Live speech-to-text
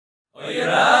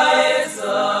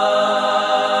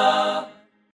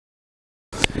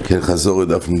כן, חזור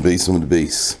דף בייס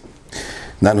ומדבייס.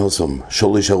 נן הוסום,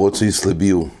 שולש הרוצויס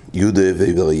לביאו, יהודה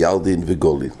ועבר ילדין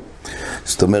וגוליל.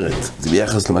 זאת אומרת, זה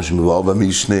ביחס למה שמבואר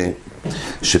במשנה,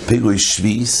 שפירוי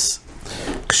שביס,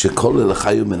 כשכל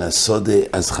הלחיו מן הסודה,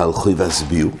 אז חלכוי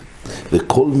והסביעו.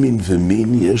 וכל מין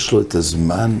ומין יש לו את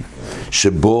הזמן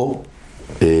שבו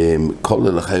כל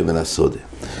הלחיו מן הסודה.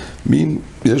 מין,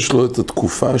 יש לו את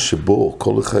התקופה שבו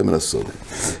כל הלחיו מן הסודה.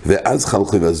 ואז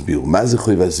חלכוי והסביעו. מה זה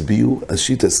חוי והסביעו? אז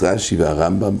שיטס רש"י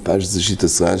והרמב"ם, פש זה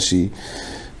שיטס רש"י,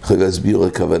 חוי והסביעו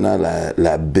הכוונה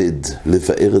לאבד,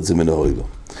 לבאר את זה מן האוילו.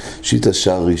 שיטס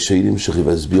שער ראשונים שחוי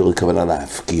והסביעו הכוונה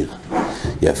להפקיר.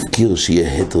 יפקיר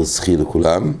שיהיה היתר זכי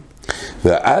לכולם,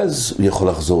 ואז הוא יכול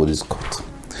לחזור ולזכות.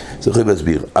 זה חוי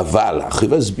והסביר. אבל החוי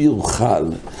והסביר חל,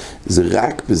 זה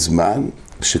רק בזמן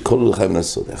שכל הלחיו מן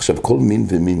הסודה. עכשיו, כל מין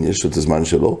ומין יש לו את הזמן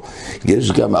שלו.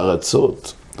 יש גם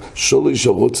ארצות, שולש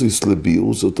הרוצויס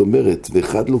לביאו, זאת אומרת,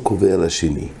 ואחד לא קובע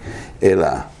לשני, אלא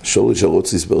שולש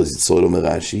הרוצויס בארץ ישראל אומר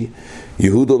רש"י,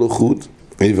 יהודו לחוד,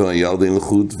 עבר ילדין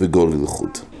לחוד וגוליל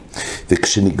לחוד.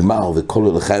 וכשנגמר וכל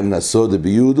הלחיו מן הסודה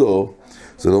ביהודו,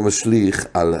 זה לא משליך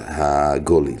על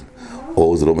הגוליל.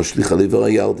 או זה לא משליך על עבר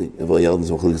הילדין. עבר הילדין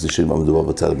זה מחליק זה שם המדובר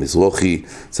בצד המזרחי,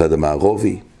 צד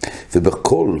המערבי.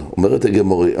 ובכל,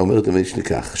 אומרת המשנה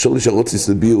כך, שולש הרוצויס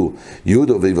לביאו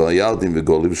יהודו ועבר הילדין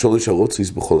וגוליל, ושולש הרוצויס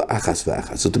בכל אחס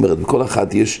ואחס. זאת אומרת, בכל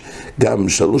אחת יש גם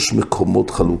 3 מקומות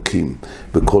חלוקים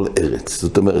בכל ארץ.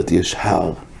 זאת אומרת, יש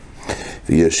הר,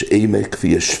 ויש עמק,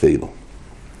 ויש שפלו.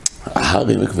 ההר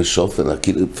עמק ושופל,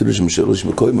 אפילו שמשלוש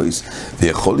מקומות,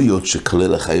 ויכול להיות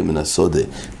שכלל החיים מן הסודה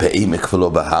בעמק ולא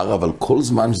בהר, אבל כל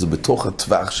זמן שזה בתוך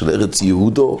הטווח של ארץ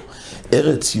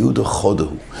יהודו חודו,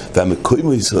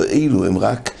 והמקומות האלו הם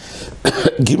רק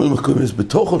ג' מקומות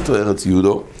בתוך אותו ארץ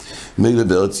יהודו, מילא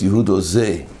בארץ יהודו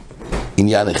זה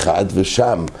עניין אחד,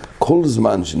 ושם כל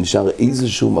זמן שנשאר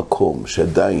איזשהו מקום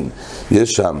שעדיין יש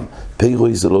שם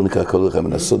פירוי, זה לא נקרא כל החיים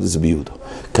מן הסודה, זה ביהודו.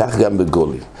 כך גם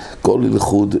בגוליל. גוליל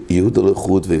לחוד, יהודו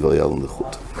לחוד ועבר ילדין לחוד.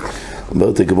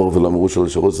 אומרת הגמור ולאמרו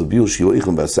שולש הרוצויס לביאו שיהיו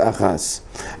איכם והסחס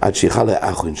עד שיכל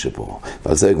האחרין שבו.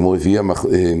 ועל זה הגמור הביאה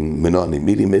מנועני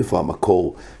מילי, מאיפה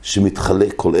המקור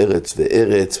שמתחלק כל ארץ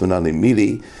וארץ, מנועני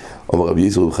מילי. אומר רבי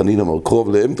יזרעאל חנין, אמר קרוב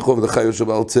להם תחוב לחיו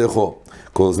שבארצךו.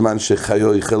 כל זמן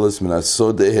שחיו יחלס מן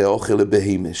הסודה, האוכל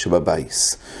לבהימה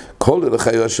שבבייס. כל אלה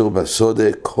חיו אשר בסודה,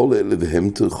 כל אלה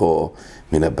בהמתכו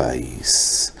מן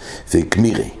הבייס.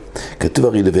 וגמירי, כתוב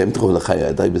הרי לבהמתכו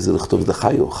לחיו, די בזה לכתוב את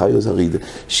החיו. חיו זה הרי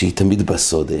שהיא תמיד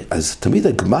בסודה, אז תמיד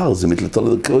הגמר זה מתלתו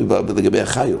לגבי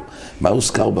החיו. מה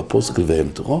הוזכר בפוסק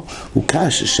לבהמתכו? הוא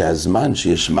קש שהזמן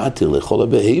שיש מתיר לכל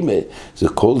הבהימה, זה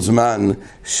כל זמן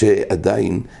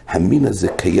שעדיין המין הזה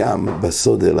קיים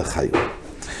בסודה לחיו.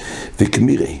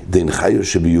 וכמירי, דין חיו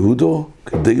שביהודו,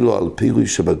 כדי לו על פירוי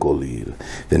שבגוליל,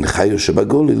 דין חיו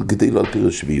שבגוליל, כדי לו על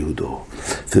פירוי שביהודו.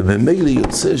 ובמילא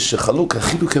יוצא שחלוק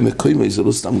החילוק המקומי, זה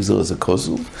לא סתם גזר הזה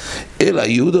כוזו, אלא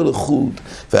יהודו לחוד,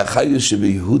 והחיו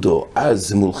שביהודו,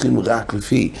 אז הם הולכים רק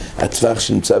לפי הטווח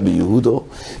שנמצא ביהודו,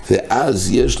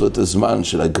 ואז יש לו את הזמן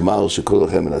של הגמר שכל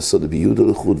החיים מנסות ביהודו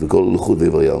לחוד, וגוליל לחוד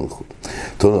ועבר ילדין לחוד.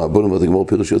 תודה רבנו אומרת הגמור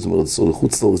פירוש יוצא מארץ ישראל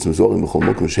לחוץ לארץ מזוהרים בכל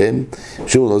מקום שהם,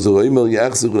 שום לא זורעים על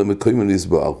יחזרו למקומם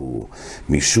לסברו,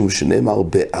 משום שנאמר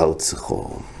בארצךו.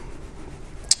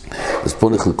 אז פה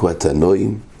נחלקו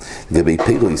התנועים לגבי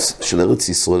פירוש של ארץ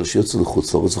ישראל שיוצא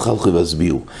לחוץ לארץ וחלכו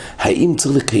והסביעו. האם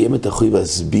צריך לקיים את החוי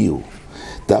והסביעו?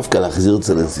 דווקא להחזיר את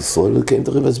זה לארץ ישראל לקיים את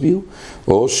החוי והסביעו?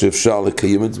 או שאפשר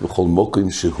לקיים את זה בכל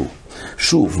מקום שהוא?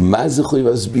 שוב, מה זה חוי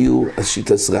והסביעו? אז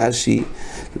שיטס רש"י,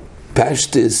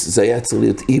 פשטס, זה היה צריך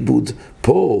להיות עיבוד.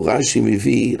 פה רש"י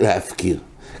מביא להפקיר,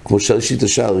 כמו שיטס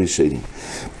שער ראשונים.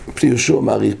 פני יהושע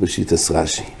מעריך בשיטס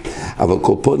רש"י. אבל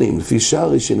קורפונים, לפי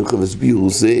שער ראשונים והסביעו,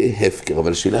 זה הפקר.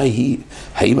 אבל השאלה היא,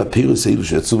 האם הפירוש האלו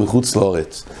שיצאו מחוץ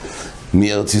לארץ,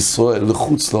 מארץ ישראל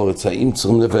לחוץ לארץ, האם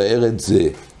צריכים לבאר את זה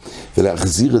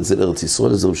ולהחזיר את זה לארץ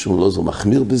ישראל? זה רב שמעון אלעזר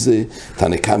מחמיר בזה,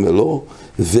 תנא קמא לא,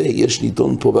 ויש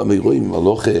נידון פה באמירואים,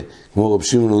 הלוכה כמו רב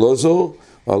שמעון אלעזר,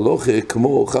 הלוכה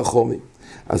כמו חכמים.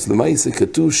 אז למעשה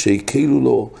כתוב שהקלו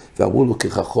לו ואמרו לו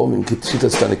כחכמים,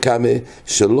 כשיטת תנא קמא,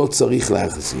 שלא צריך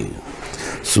להחזיר.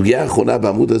 סוגיה האחרונה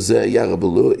בעמוד הזה היה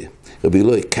רבי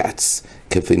אלוהי קץ,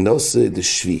 כפינוסה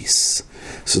דשוויס.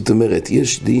 זאת אומרת,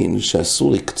 יש דין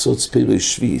שאסור לקצוץ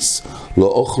פירוש שוויס, לא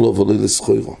אוכלו ולא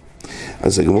לסחורו.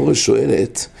 אז הגמרא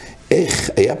שואלת, איך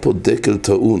היה פה דקל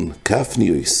טעון,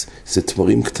 קפניוס, זה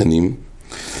תמרים קטנים,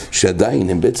 שעדיין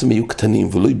הם בעצם היו קטנים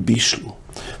ולא בישלו.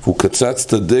 והוא קצץ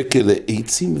את הדקל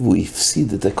לעצים והוא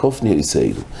הפסיד את הקופניוס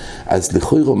האלו. אז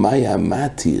לכאורה מה היה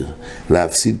מתיר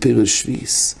להפסיד פירוש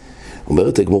שוויס?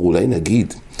 אומרת הגמרא, אולי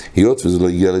נגיד היות וזה לא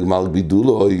הגיע לגמר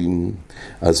גידולוי,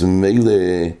 אז ממילא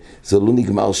זה לא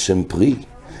נגמר שם פרי,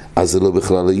 אז זה לא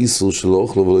בכלל האיסור שלא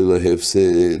אוכלו ולא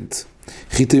להפסד.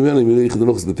 חיתי ממנו, אם לא יחד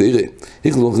לנוחס לפרא.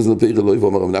 יחד לנוחס לפרא לא יבוא,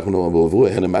 אמר אנחנו נאמר בעברו,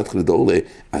 הנה מתחיל לדור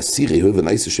לאסירי, הוא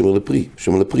ונייס שמר לפרי.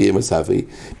 שמר לפרי הם הספי,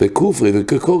 בקופרי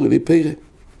וכקורי לפרא.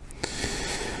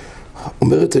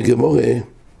 אומרת הגמורה,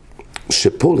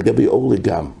 שפה לגבי אור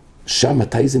לגם, שם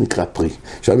מתי זה נקרא פרי?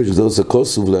 שם יש לזה עושה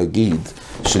כוסוב להגיד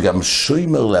שגם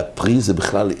שוימר לפרי זה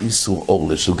בכלל איסור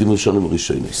אורלה של גימל שונים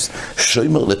ראשונס.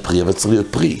 שוימר לפרי, אבל צריך להיות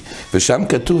פרי. ושם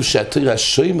כתוב שהתרא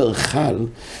שוימר חל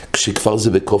כשכבר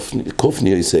זה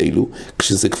בקופניוס האלו,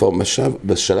 כשזה כבר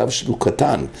בשלב שלו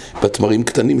קטן, בתמרים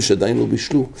קטנים שעדיין לא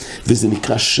בשלו. וזה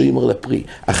נקרא שוימר לפרי.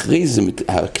 אחרי זה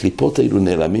הקליפות האלו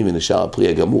נעלמים ונשאר הפרי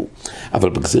הגמור. אבל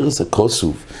בגזירת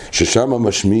הכוסוב, ששם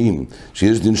משמיעים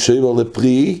שיש דין שוימר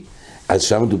לפרי, אז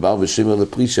שם מדובר בשמר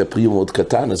לפרי שהפרי הוא מאוד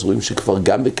קטן, אז רואים שכבר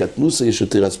גם בקטנוסה יש לו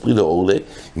תירס פרי לאורלה,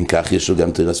 אם כך יש לו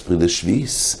גם תירס פרי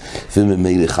לשביס,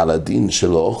 וממילא חל הדין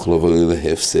שלא אוכלו ולא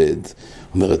להפסד.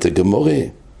 אומרת הגמורה,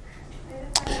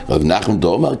 רב נחמן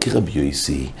דאמר כרבי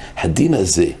יוסי, הדין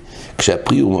הזה,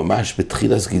 כשהפרי הוא ממש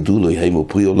בתחילת גידולו, האם הוא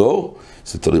פרי או לא,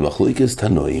 זה תלוי מחלוקת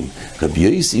תנועים. רבי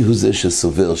יוסי הוא זה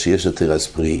שסובר שיש לו תירס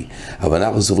פרי, אבל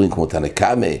אנחנו סוברים כמו תנא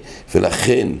קמא,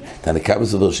 ולכן תנא קמא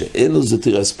סובר שאין לו זה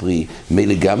תירס פרי,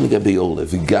 מילא גם לגבי אורלה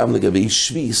וגם לגבי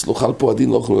שביס, לא חל פה הדין,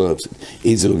 לא יכול להפסיד.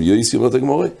 איזה רבי יוסי אומרת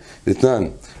הגמורה? ותנן,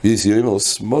 רבי יוסי אומר,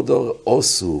 סמודר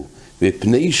עושו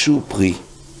ופני שהוא פרי.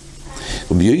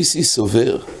 רבי יוסי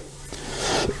סובר,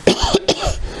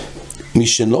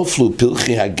 משנופלו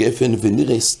פרחי הגפן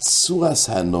ונרס צורס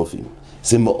הנובים,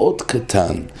 זה מאוד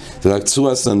קטן, זה רק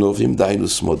צורס הנובים, דיינו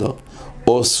סמודר,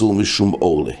 עושו משום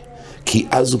אורלה, כי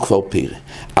אז הוא כבר פרא.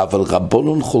 אבל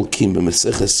רבונון חולקים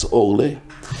במסכת אורלה,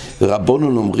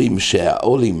 ורבונון אומרים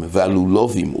שהאולים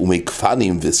והלולובים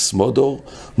ומקפנים וסמודר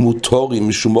מותרים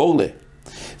משום אורלה.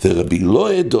 ורבי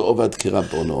לא ידע עובד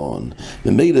כרבונון,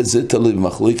 ומילא זה תלוי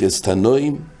במחלוקת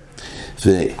תנועים,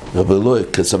 ורבי לא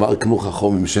כסבר כמו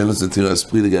חכמים שאין לזה תירס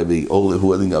פרי לגבי אורלה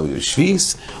הוא לגבי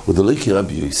שביס, ודלוי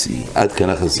כרבי יוסי. עד כאן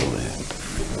החזור.